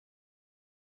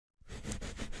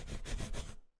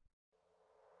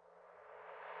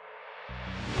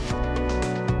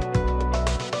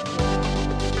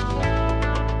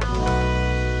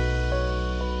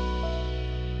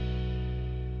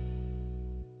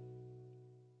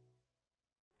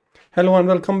Hello and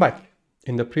welcome back.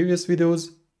 In the previous videos,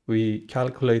 we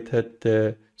calculated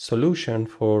the solution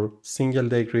for single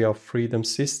degree of freedom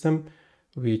system,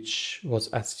 which was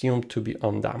assumed to be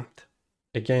undamped.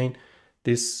 Again,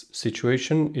 this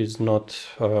situation is not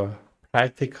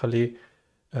practically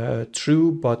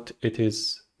true, but it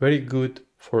is very good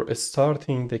for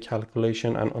starting the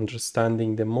calculation and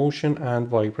understanding the motion and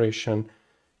vibration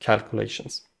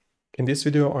calculations. In this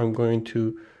video, I'm going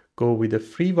to go with a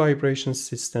free vibration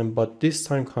system, but this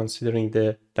time considering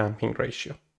the damping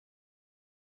ratio.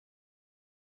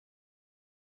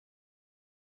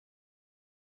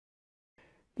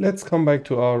 Let's come back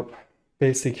to our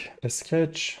basic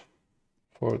sketch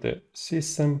for the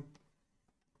system.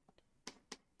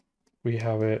 We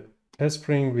have a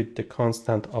spring with the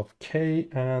constant of K,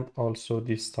 and also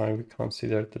this time we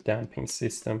consider the damping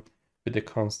system with the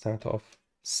constant of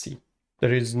C.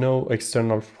 There is no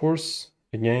external force.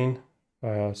 Again,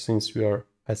 since we are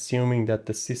assuming that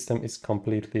the system is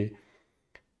completely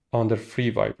under free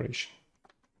vibration.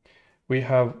 We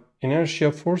have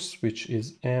inertia force, which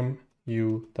is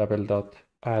mu double dot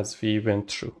as we went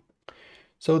through.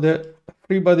 So the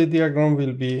free body diagram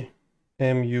will be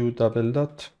mu double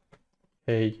dot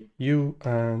au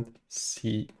and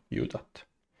cu dot.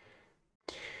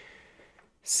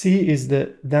 C is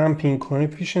the damping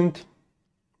coefficient,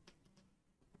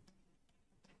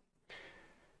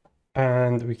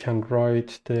 and we can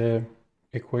write the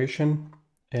equation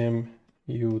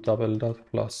mu double dot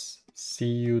plus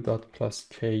cu dot plus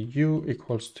ku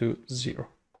equals to 0.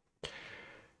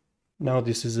 Now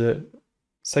this is a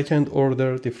second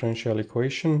order differential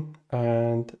equation,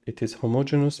 and it is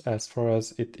homogeneous as far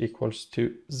as it equals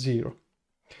to 0.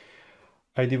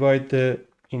 I divide the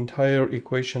entire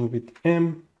equation with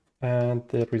m, and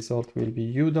the result will be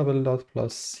u double dot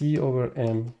plus c over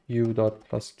m u dot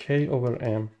plus k over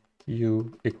m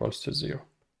u equals to 0.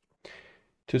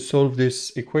 To solve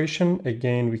this equation,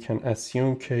 again, we can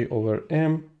assume k over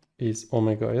m is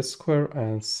omega s square,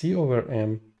 and c over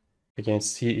m, again,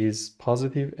 c is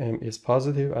positive, m is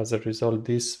positive. As a result,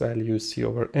 this value c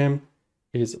over m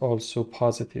is also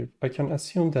positive. I can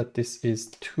assume that this is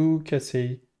 2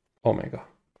 Kc omega.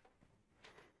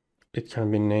 It can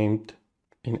be named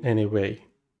in any way.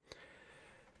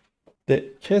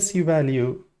 The Kc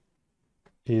value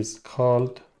is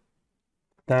called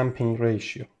damping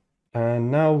ratio. And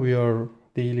now we are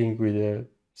dealing with a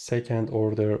second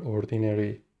order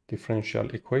ordinary differential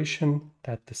equation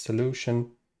that the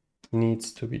solution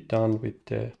needs to be done with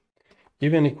the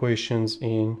given equations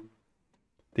in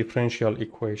differential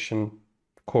equation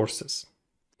courses.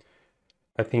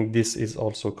 I think this is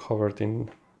also covered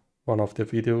in one of the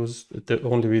videos, the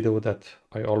only video that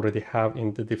I already have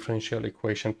in the differential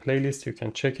equation playlist. You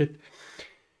can check it.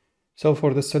 So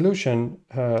for the solution,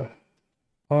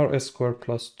 r squared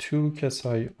plus 2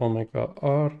 Kc omega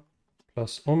r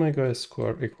plus omega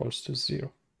squared equals to 0.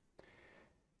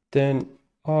 Then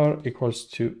r equals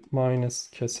to minus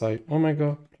Kc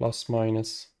omega plus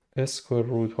minus s square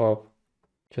root of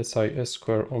Kc s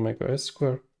square omega s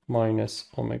square minus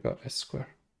omega s square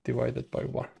divided by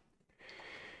 1.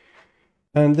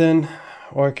 And then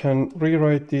I can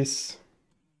rewrite this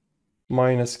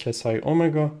minus Kc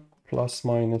omega plus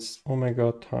minus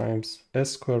omega times s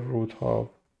square root of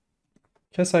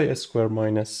Kc s square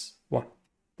minus 1.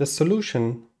 The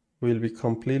solution will be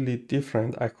completely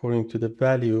different according to the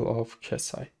value of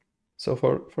Kc. So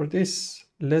for this,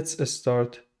 let's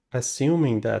start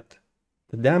assuming that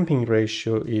the damping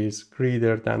ratio is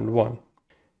greater than 1.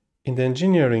 In the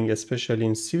engineering, especially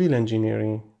in civil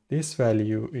engineering, this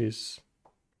value is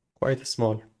quite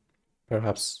small,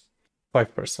 perhaps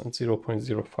 5%,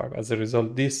 0.05. As a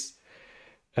result, this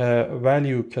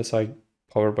value Kc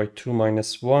powered by 2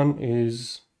 minus 1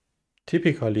 is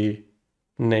typically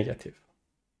negative.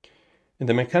 In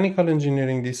the mechanical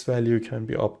engineering, this value can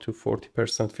be up to 40%,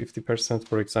 50%,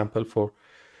 for example, for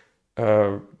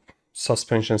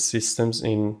suspension systems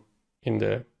in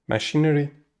the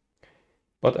machinery.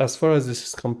 But as far as this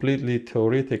is completely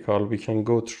theoretical, we can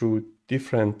go through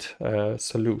different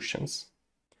solutions.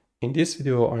 In this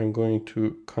video, I'm going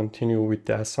to continue with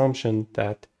the assumption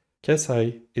that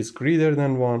Kc is greater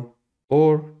than 1,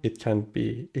 or it can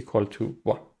be equal to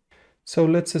 1. So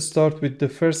let's start with the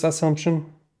first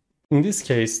assumption. In this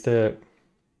case, the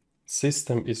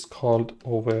system is called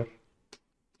overdamped.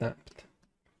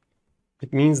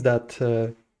 It means that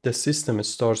the system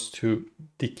starts to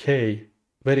decay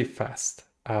very fast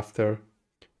after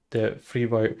the free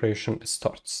vibration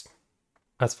starts.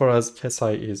 As far as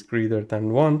Kc is greater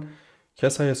than 1,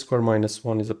 Kc square minus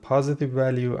 1 is a positive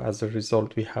value. As a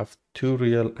result, we have two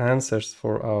real answers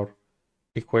for our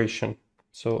equation.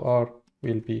 So R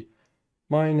will be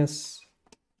minus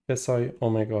psi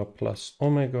omega plus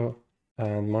omega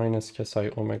and minus psi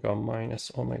omega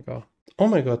minus omega.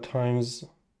 Omega times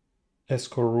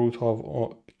square root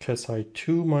of psi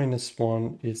 2 minus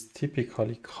 1 is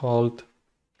typically called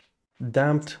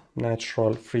damped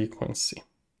natural frequency.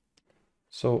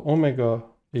 So omega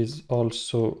is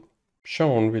also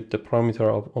shown with the parameter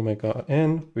of omega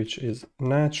n, which is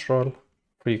natural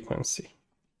frequency,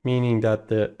 meaning that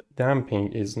the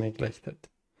damping is neglected.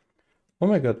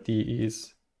 Omega d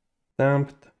is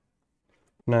damped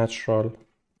natural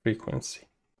frequency,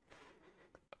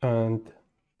 and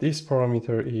this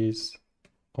parameter is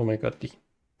omega d.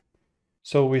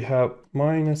 So we have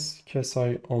minus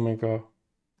psi omega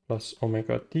plus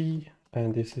omega d,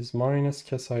 and this is minus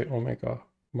psi omega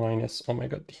minus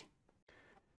omega d.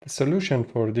 The solution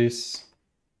for this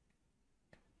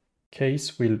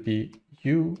case will be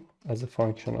u as a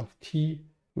function of t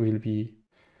will be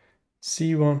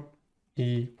c1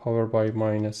 e power by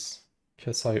minus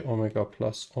psi omega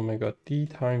plus omega d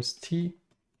times t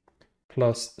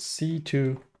plus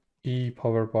c2 e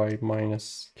power by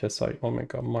minus psi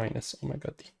omega minus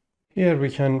omega d. Here we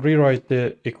can rewrite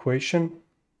the equation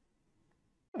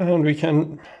and we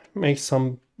can make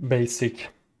some basic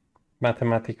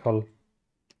mathematical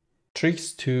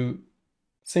tricks to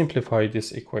simplify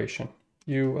this equation.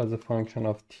 U as a function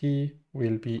of t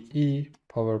will be e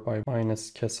power by minus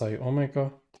psi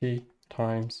omega t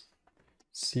times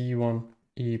c1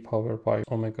 e power by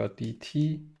omega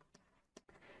dt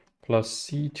plus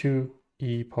c2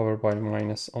 e power by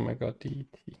minus omega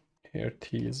dt. Here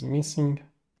t is missing.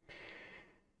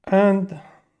 And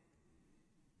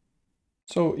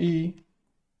so e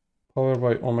power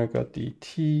by omega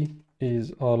dt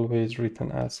is always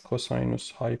written as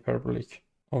cosinus hyperbolic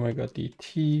omega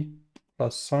dt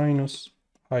plus sinus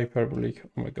hyperbolic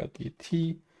omega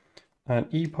dt, and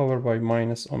e power by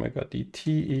minus omega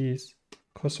dt is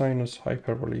cosinus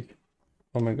hyperbolic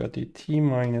omega dt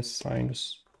minus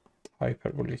sinus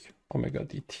hyperbolic omega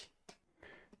dt.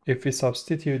 If we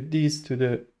substitute these to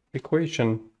the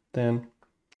equation, then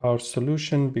our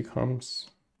solution becomes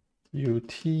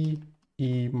ut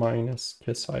e minus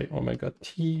psi omega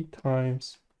t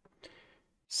times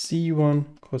c1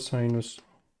 cosinus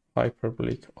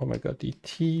hyperbolic omega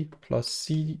dt plus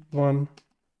c1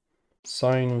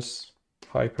 sinus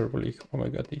hyperbolic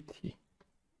omega dt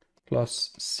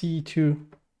plus c2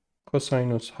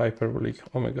 cosinus hyperbolic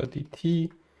omega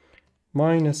dt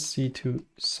minus c2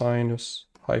 sinus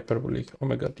hyperbolic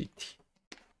omega dt.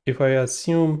 If I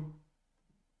assume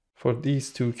for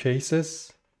these two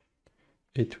cases,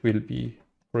 it will be,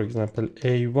 for example,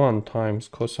 a1 times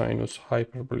cosinus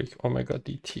hyperbolic omega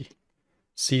dt.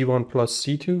 c1 plus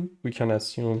c2, we can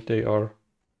assume they are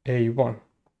a1.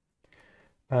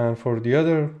 And for the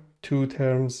other two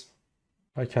terms,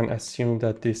 I can assume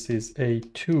that this is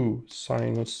a2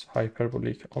 sinus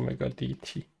hyperbolic omega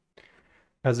dt.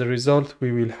 As a result,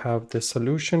 we will have the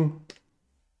solution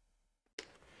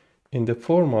in the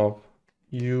form of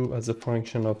u as a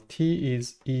function of t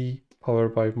is e power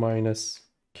by minus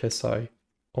psi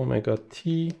omega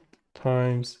t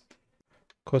times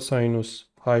cosinus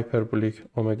hyperbolic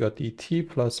omega dt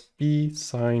plus b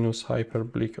sinus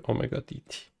hyperbolic omega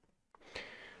dt.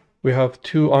 We have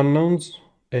two unknowns,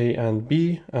 a and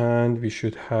b, and we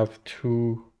should have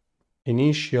two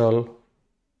initial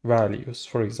values.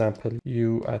 For example,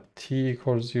 u at t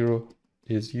equals 0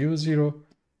 is u0,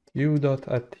 u dot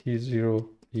at t0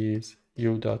 is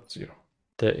u dot 0.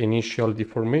 The initial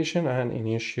deformation and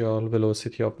initial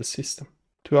velocity of the system.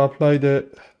 To apply the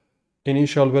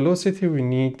initial velocity, we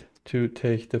need to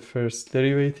take the first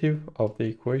derivative of the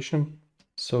equation.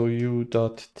 So u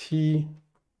dot t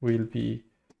will be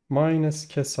minus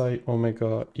psi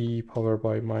omega e power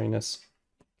by minus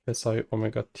psi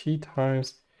omega t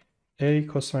times a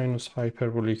cosinus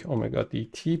hyperbolic omega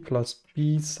dt plus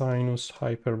b sinus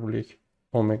hyperbolic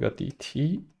omega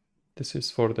dt. This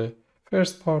is for the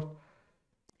first part,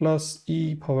 plus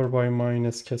e power by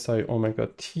minus psi omega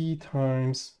t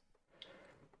times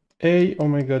a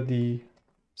omega d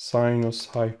sinus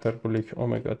hyperbolic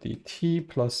omega dt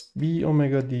plus b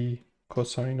omega d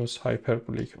cosinus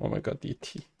hyperbolic omega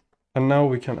dt. And now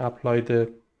we can apply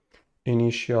the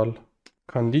initial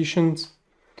conditions.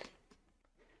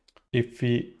 If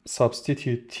we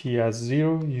substitute t as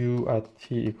 0, u at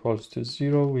t equals to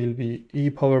 0 will be e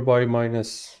power by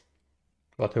minus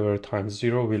whatever times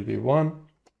 0 will be 1,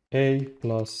 a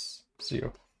plus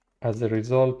 0 as a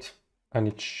result, and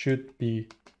it should be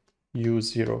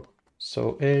u0.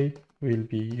 So a will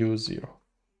be u0.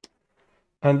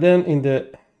 And then in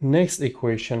the next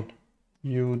equation,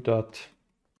 u dot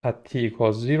at t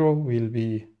equals 0 will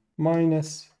be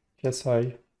minus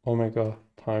psi omega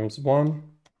times 1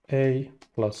 A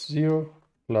plus 0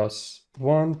 plus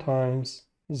 1 times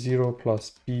 0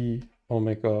 plus B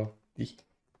omega D.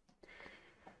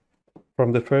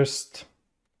 From the first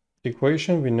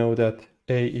equation, we know that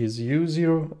A is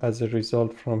U0. As a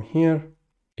result from here,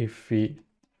 if we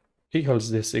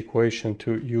equals this equation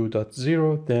to U dot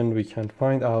 0, then we can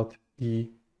find out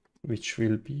B, which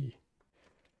will be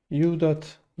U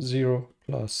dot 0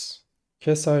 plus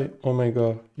psi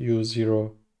omega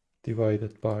U0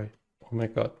 divided by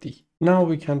omega D. Now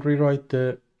we can rewrite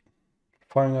the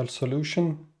final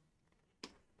solution.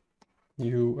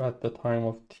 U at the time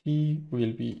of t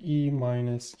will be E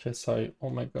minus psi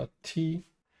omega t.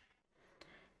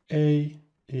 A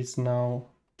is now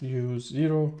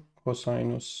U0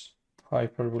 cosinus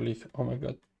hyperbolic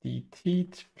omega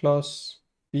dt plus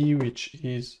B, which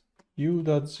is U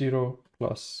dot 0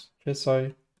 plus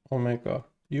psi omega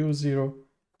U0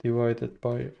 divided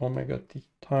by omega d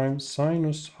times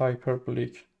sinus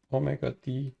hyperbolic omega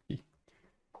dt.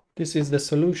 This is the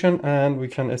solution, and we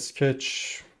can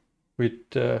sketch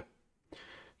with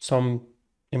some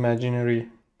imaginary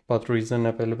but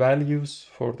reasonable values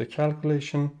for the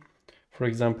calculation. For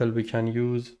example, we can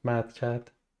use MATCAD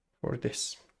for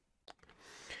this.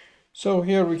 So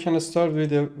here we can start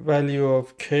with a value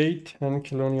of K, 10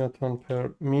 kilonewton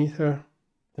per meter.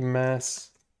 The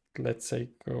mass, let's say,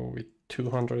 go with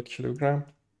 200 kilogram,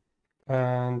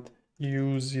 and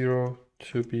U0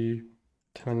 to be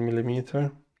 10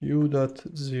 millimeter. U dot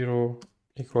 0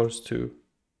 equals to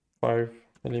 5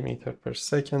 millimeter per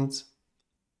second,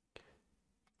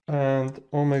 and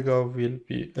omega will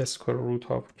be a square root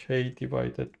of K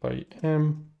divided by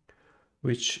M,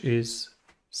 which is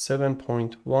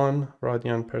 7.1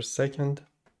 radian per second.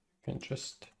 You can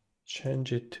just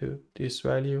change it to this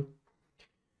value,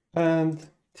 and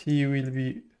T will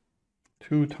be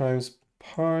 2 times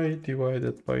pi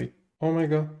divided by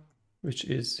omega, which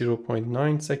is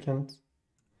 0.9 seconds.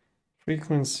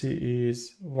 Frequency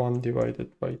is 1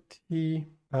 divided by T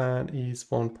and is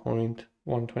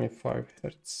 1.125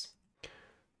 Hertz.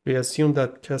 We assume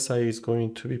that psi is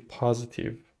going to be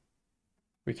positive.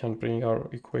 We can bring our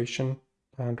equation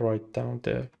and write down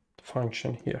the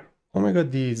function here. Omega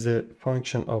d is a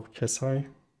function of psi.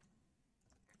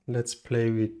 Let's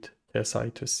play with psi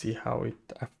to see how it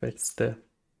affects the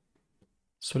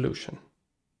solution.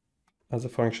 As a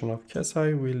function of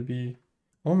psi will be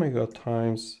omega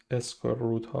times a square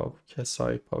root of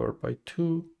psi powered by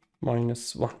 2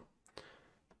 minus 1.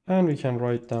 And we can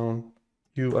write down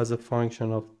u as a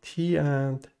function of t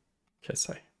and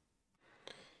psi.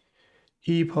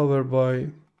 E powered by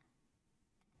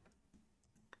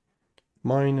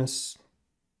minus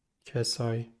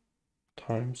psi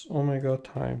times omega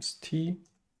times t,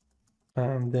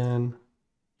 and then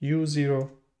u0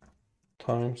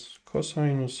 times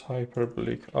cosinus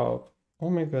hyperbolic of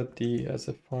omega d as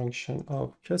a function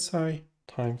of psi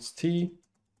times t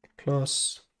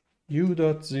plus u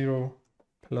dot 0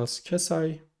 plus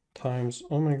psi times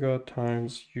omega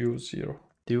times u0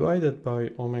 divided by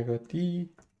omega d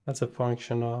as a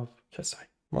function of psi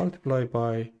multiplied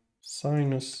by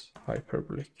sinus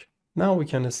hyperbolic. Now we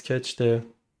can sketch the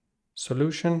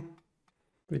solution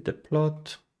with the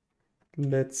plot.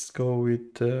 Let's go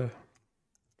with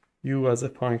u as a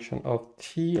function of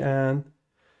t, and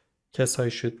psi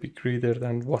should be greater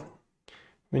than 1.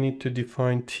 We need to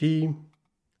define t.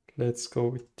 Let's go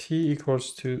with t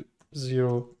equals to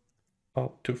 0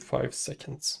 up to 5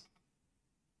 seconds.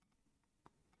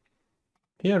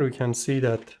 Here we can see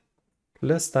that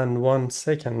less than 1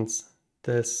 second,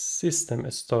 the system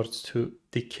starts to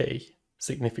decay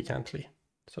significantly.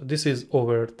 So this is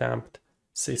overdamped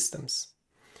systems.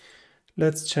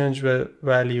 Let's change the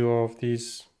value of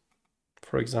these.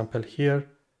 For example, here,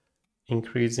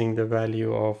 increasing the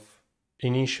value of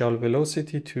initial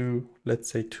velocity to,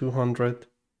 let's say, 200.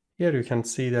 Here you can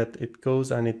see that it goes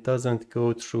and it doesn't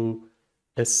go through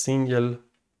a single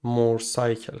more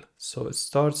cycle. So it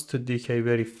starts to decay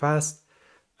very fast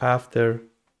after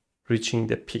reaching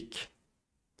the peak.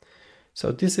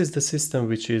 So this is the system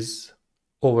which is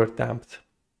overdamped.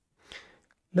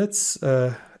 Let's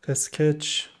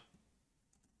sketch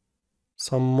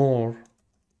some more.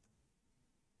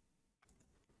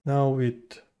 Now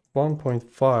with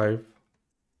 1.5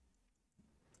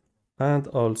 and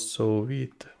also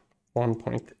with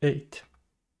 1.8.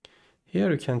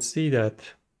 Here you can see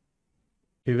that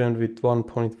even with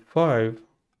 1.5,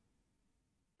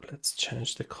 let's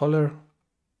change the color.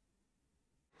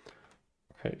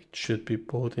 Okay, it should be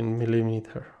both in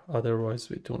millimeter, otherwise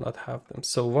we do not have them.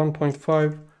 So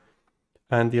 1.5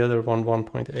 and the other one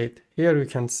 1.8. Here you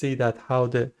can see that how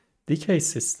the decay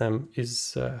system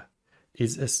is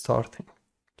is starting.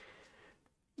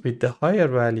 With the higher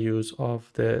values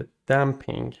of the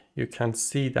damping, you can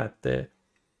see that the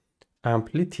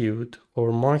amplitude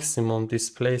or maximum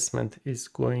displacement is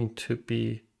going to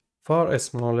be far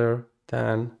smaller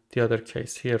than the other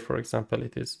case. Here, for example,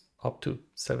 it is up to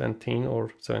 17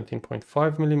 or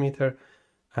 17.5 millimeter.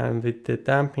 And with the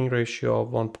damping ratio of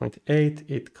 1.8,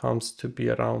 it comes to be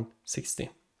around 16.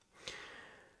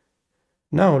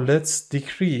 Now let's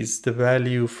decrease the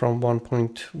value from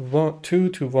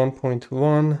 1.2 to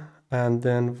 1.1 and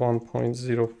then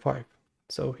 1.05.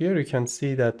 So here you can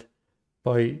see that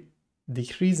by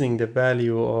decreasing the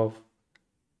value of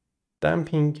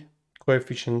damping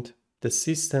coefficient, the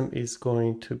system is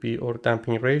going to be, or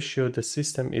damping ratio, the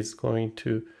system is going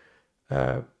to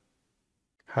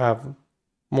have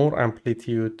more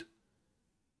amplitude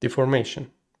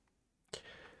deformation.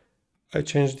 I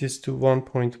change this to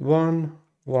 1.1,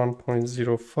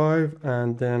 1.05,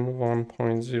 and then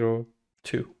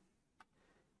 1.02.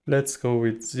 Let's go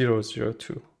with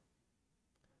 0.02.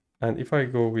 And if I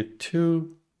go with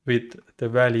 2, with the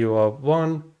value of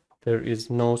 1, there is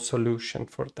no solution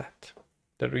for that.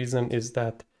 The reason is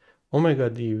that omega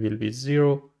d will be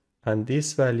 0, and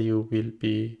this value will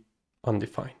be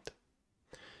undefined.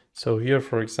 So here,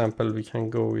 for example, we can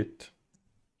go with,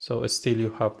 so still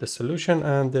you have the solution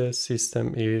and the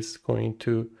system is going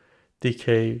to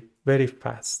decay very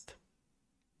fast.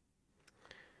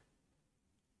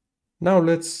 Now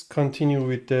let's continue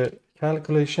with the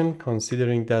calculation,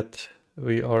 considering that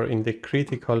we are in the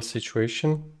critical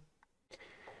situation.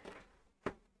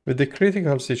 With the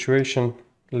critical situation,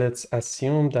 let's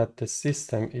assume that the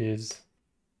system is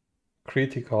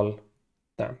critical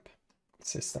damp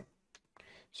system.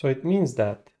 So it means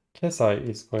that Psi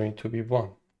is going to be 1.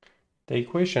 The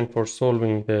equation for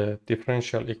solving the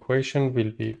differential equation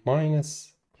will be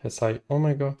minus Psi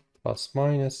omega plus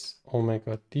minus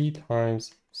omega d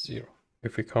times 0.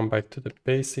 If we come back to the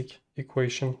basic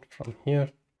equation from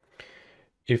here,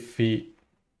 if we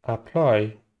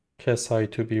apply Psi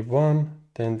to be 1,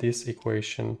 then this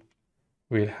equation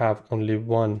will have only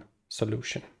one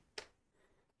solution.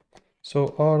 So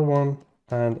R1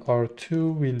 and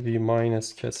R2 will be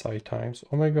minus Psi times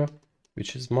omega,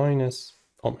 which is minus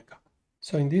omega.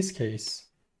 So in this case,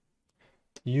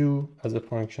 u as a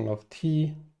function of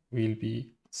t will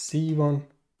be C1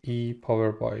 e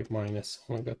powered by minus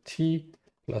omega t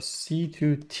plus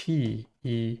C2 t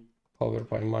e powered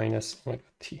by minus omega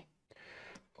t.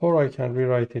 Or I can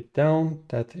rewrite it down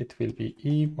that it will be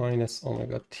e minus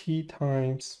omega t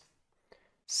times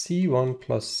C1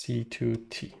 plus C2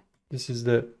 t. This is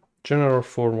the general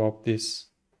form of this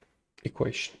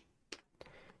equation.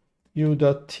 U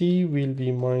dot t will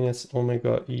be minus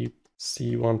omega e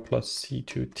C1 plus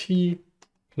C2 t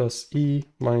plus e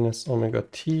minus omega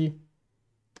t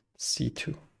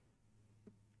C2.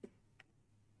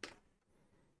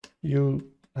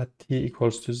 U at t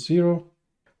equals to 0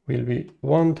 will be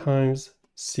 1 times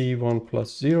C1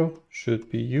 plus 0 should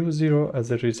be U0.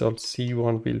 As a result,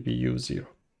 C1 will be U0.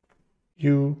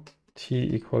 U t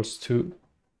equals to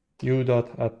u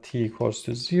dot at t equals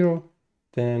to 0,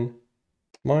 then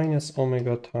minus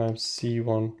omega times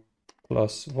C1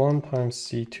 plus 1 times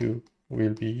C2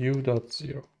 will be u dot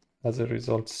 0. As a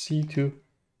result, C2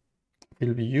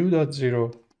 will be u dot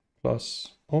 0 plus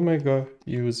omega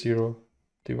u0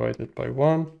 divided by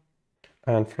 1.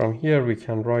 And from here we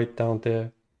can write down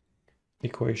the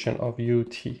equation of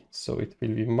ut. So it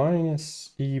will be minus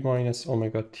e minus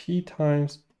omega t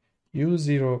times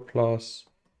u0 plus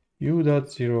u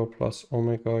dot 0 plus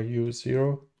omega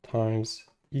u0 times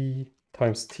e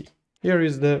times t. Here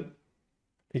is the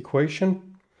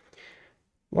equation.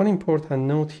 One important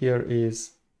note here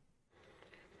is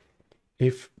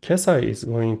if Psi is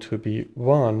going to be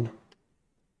 1,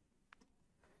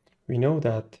 we know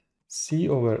that C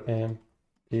over m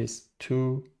is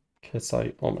 2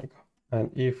 Psi omega. And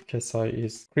if Psi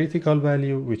is critical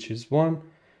value, which is 1,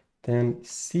 then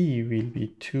C will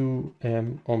be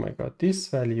 2m omega. This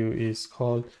value is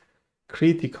called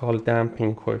critical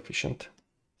damping coefficient.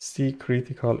 C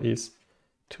critical is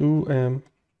 2m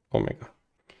omega.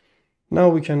 Now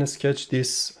we can sketch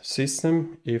this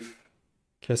system. If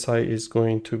Psi is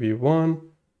going to be 1,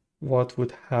 what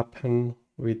would happen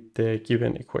with the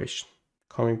given equation?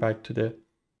 Coming back to the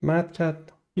MATCAD,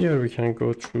 here we can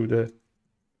go through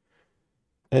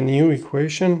a new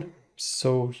equation.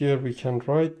 So here we can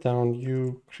write down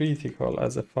u critical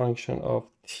as a function of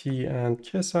t and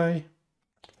Psi,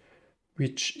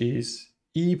 which is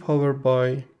e powered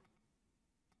by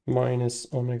minus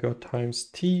omega times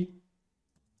t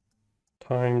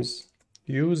times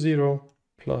u0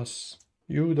 plus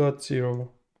u dot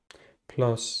 0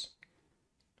 plus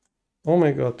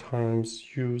omega times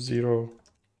u0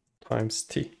 times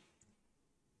t.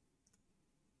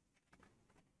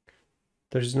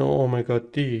 There is no omega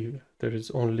d, there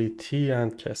is only t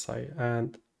and Ksi,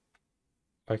 and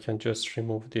I can just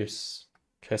remove this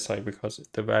Ksi because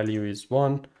the value is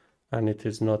 1 and it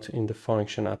is not in the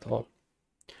function at all.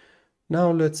 Now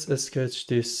let's sketch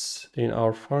this in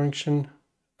our function,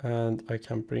 and I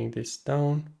can bring this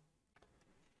down.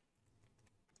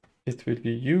 It will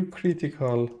be u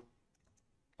critical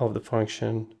of the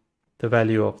function, the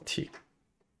value of t,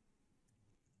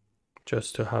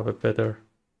 just to have a better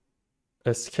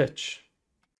sketch.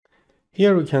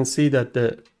 Here we can see that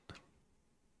the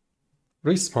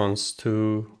response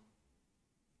to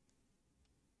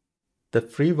the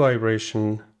free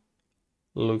vibration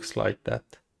looks like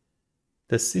that.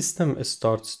 The system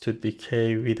starts to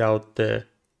decay without the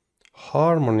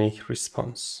harmonic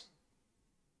response.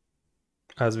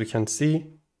 As we can see,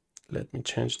 let me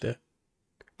change the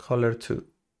color to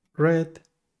red.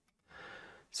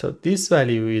 So this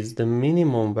value is the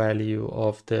minimum value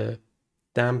of the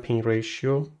damping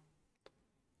ratio,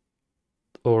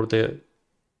 or the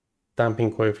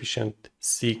damping coefficient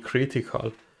C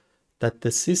critical, that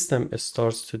the system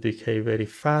starts to decay very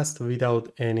fast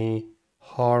without any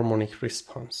harmonic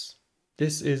response.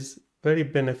 This is very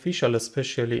beneficial,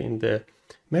 especially in the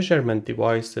measurement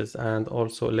devices and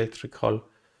also electrical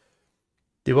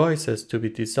devices, to be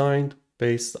designed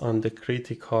based on the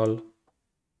critical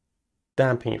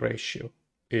damping ratio.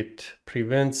 It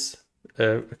prevents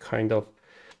a kind of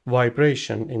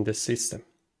vibration in the system.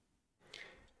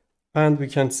 And we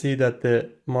can see that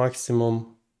the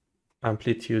maximum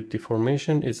amplitude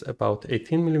deformation is about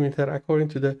 18 millimeter according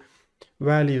to the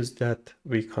values that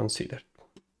we considered.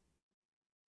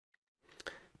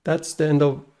 That's the end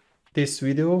of this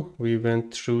video. We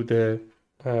went through the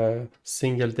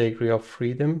single degree of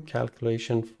freedom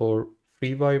calculation for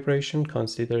free vibration,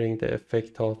 considering the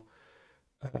effect of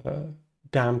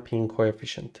damping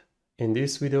coefficient. In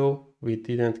this video, we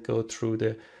didn't go through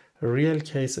the real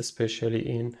case, especially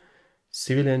in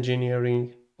civil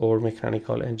engineering or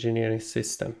mechanical engineering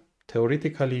system.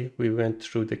 Theoretically, we went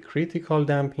through the critical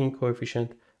damping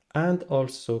coefficient and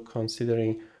also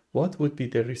considering what would be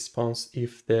the response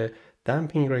if the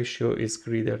damping ratio is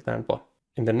greater than 1.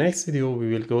 In the next video,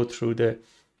 we will go through the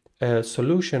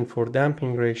solution for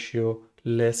damping ratio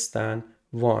less than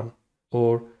 1,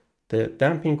 or the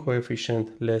damping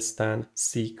coefficient less than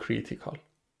C critical.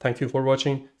 Thank you for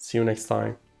watching. See you next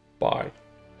time. Bye.